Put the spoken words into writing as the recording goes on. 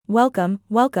Welcome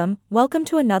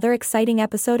to another exciting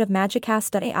episode of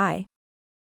Magicast.ai.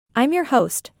 I'm your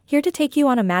host, here to take you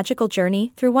on a magical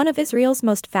journey through one of Israel's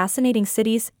most fascinating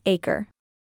cities, Acre.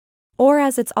 Or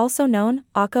as it's also known,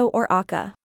 Akko or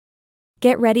Akka.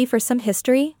 Get ready for some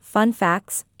history, fun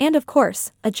facts, and of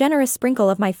course, a generous sprinkle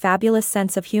of my fabulous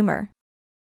sense of humor.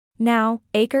 Now,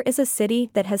 Acre is a city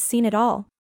that has seen it all.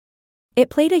 It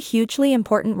played a hugely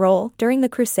important role during the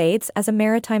Crusades as a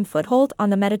maritime foothold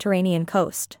on the Mediterranean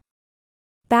coast.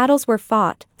 Battles were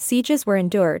fought, sieges were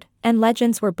endured, and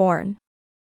legends were born.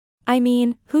 I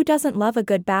mean, who doesn't love a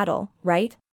good battle,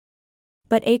 right?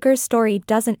 But Acre's story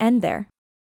doesn't end there.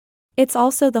 It's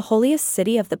also the holiest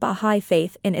city of the Baha'i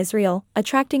faith in Israel,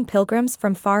 attracting pilgrims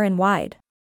from far and wide.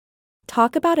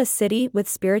 Talk about a city with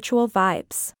spiritual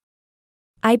vibes.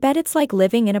 I bet it's like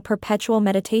living in a perpetual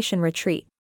meditation retreat.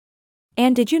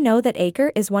 And did you know that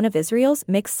Acre is one of Israel's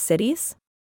mixed cities?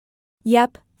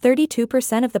 Yep,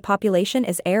 32% of the population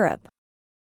is Arab.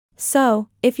 So,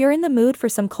 if you're in the mood for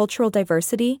some cultural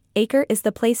diversity, Acre is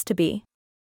the place to be.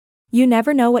 You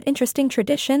never know what interesting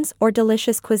traditions or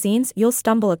delicious cuisines you'll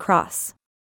stumble across.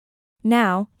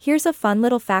 Now, here's a fun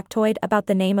little factoid about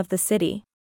the name of the city.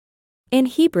 In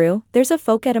Hebrew, there's a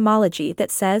folk etymology that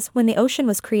says when the ocean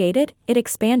was created, it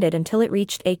expanded until it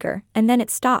reached Acre, and then it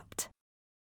stopped.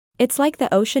 It's like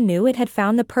the ocean knew it had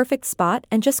found the perfect spot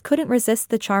and just couldn't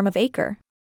resist the charm of Acre.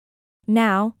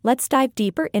 Now, let's dive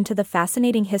deeper into the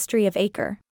fascinating history of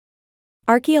Acre.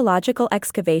 Archaeological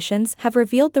excavations have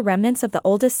revealed the remnants of the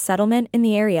oldest settlement in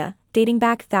the area, dating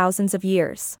back thousands of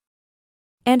years.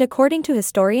 And according to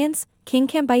historians, King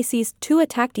Cambyses II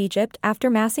attacked Egypt after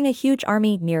massing a huge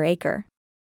army near Acre.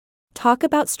 Talk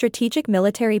about strategic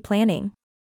military planning.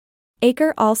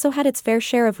 Acre also had its fair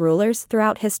share of rulers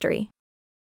throughout history.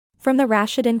 From the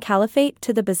Rashidun Caliphate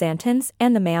to the Byzantines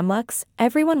and the Mamluks,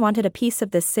 everyone wanted a piece of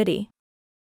this city.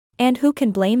 And who can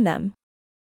blame them?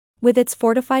 With its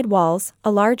fortified walls,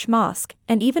 a large mosque,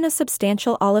 and even a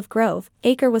substantial olive grove,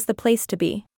 Acre was the place to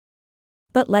be.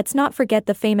 But let's not forget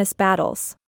the famous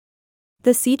battles.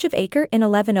 The Siege of Acre in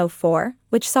 1104,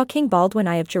 which saw King Baldwin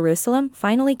I of Jerusalem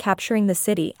finally capturing the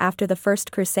city after the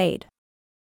First Crusade.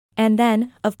 And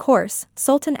then, of course,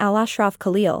 Sultan al-Ashraf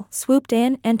Khalil swooped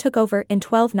in and took over in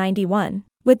 1291,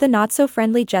 with the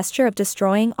not-so-friendly gesture of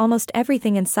destroying almost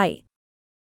everything in sight.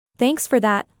 Thanks for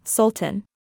that, Sultan.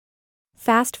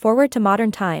 Fast forward to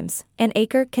modern times, and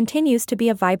Acre continues to be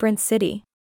a vibrant city.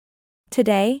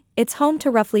 Today, it's home to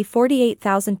roughly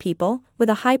 48,000 people, with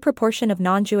a high proportion of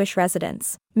non-Jewish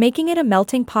residents, making it a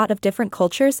melting pot of different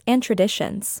cultures and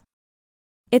traditions.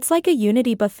 It's like a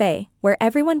unity buffet, where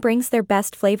everyone brings their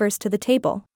best flavors to the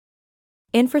table.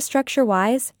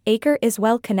 Infrastructure-wise, Acre is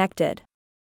well connected.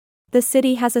 The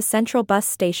city has a central bus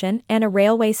station and a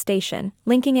railway station,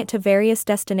 linking it to various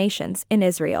destinations in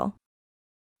Israel.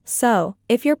 So,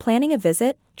 if you're planning a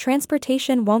visit,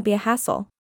 transportation won't be a hassle.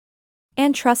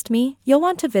 And trust me, you'll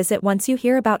want to visit once you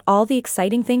hear about all the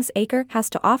exciting things Acre has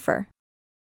to offer.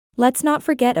 Let's not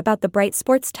forget about the bright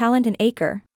sports talent in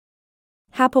Acre.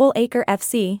 Hapoel Acre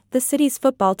FC, the city's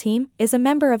football team, is a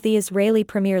member of the Israeli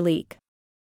Premier League.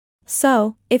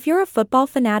 So, if you're a football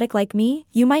fanatic like me,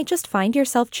 you might just find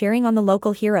yourself cheering on the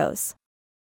local heroes.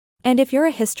 And if you're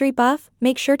a history buff,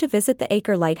 make sure to visit the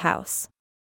Acre Lighthouse.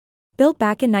 Built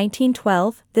back in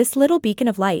 1912, this little beacon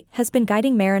of light has been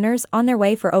guiding mariners on their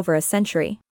way for over a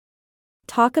century.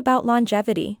 Talk about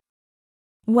longevity.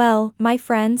 Well, my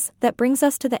friends, that brings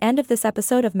us to the end of this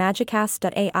episode of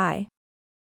Magicast.ai.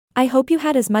 I hope you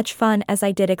had as much fun as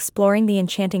I did exploring the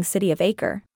enchanting city of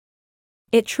Acre.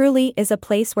 It truly is a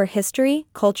place where history,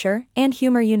 culture, and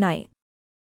humor unite.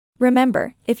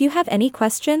 Remember, if you have any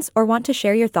questions or want to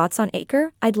share your thoughts on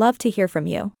Acre, I'd love to hear from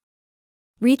you.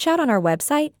 Reach out on our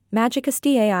website,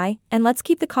 Magicast.ai, and let's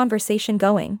keep the conversation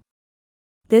going.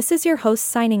 This is your host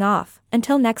signing off,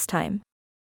 until next time.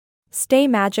 Stay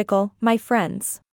magical, my friends.